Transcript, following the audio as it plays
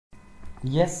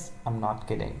Yes, I'm not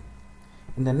kidding.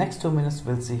 In the next 2 minutes,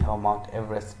 we'll see how Mount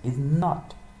Everest is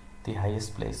not the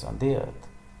highest place on the earth.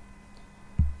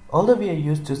 Although we are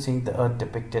used to seeing the earth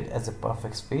depicted as a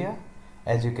perfect sphere,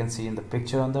 as you can see in the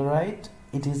picture on the right,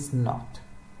 it is not.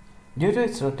 Due to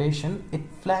its rotation, it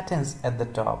flattens at the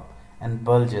top and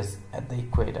bulges at the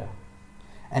equator.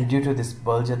 And due to this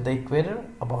bulge at the equator,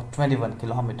 about 21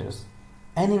 kilometers,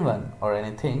 anyone or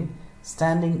anything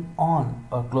standing on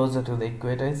or closer to the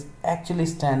equator is actually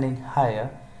standing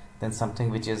higher than something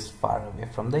which is far away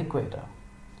from the equator.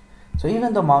 So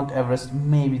even though Mount Everest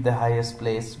may be the highest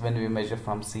place when we measure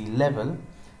from sea level,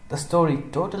 the story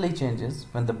totally changes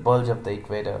when the bulge of the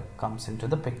equator comes into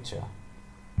the picture.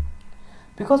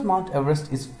 Because Mount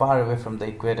Everest is far away from the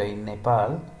equator in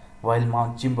Nepal, while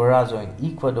Mount Chimborazo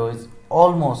in Ecuador is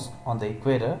almost on the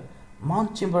equator,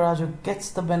 Mount Chimborazo gets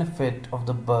the benefit of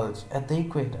the bulge at the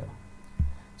equator.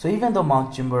 So even though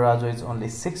Mount Chimborazo is only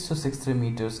 6 to 63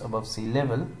 meters above sea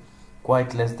level,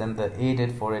 quite less than the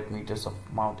 848 meters of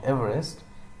Mount Everest,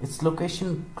 its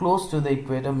location close to the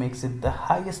equator makes it the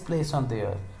highest place on the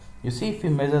earth. You see, if we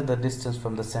measure the distance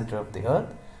from the center of the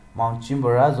earth, Mount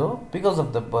Chimborazo, because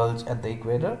of the bulge at the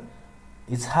equator,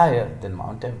 is higher than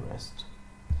Mount Everest.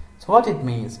 So what it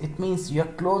means you are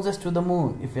closest to the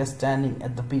moon if you are standing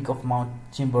at the peak of Mount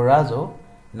Chimborazo,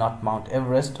 not Mount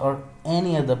Everest or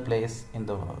any other place in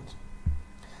the world.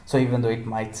 So even though it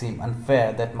might seem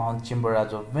unfair that Mount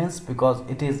Chimborazo wins because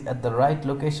it is at the right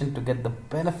location to get the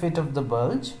benefit of the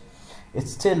bulge, it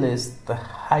still is the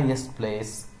highest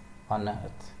place on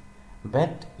earth.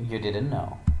 Bet you didn't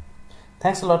know.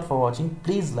 Thanks a lot for watching.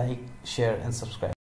 Please like, share and subscribe.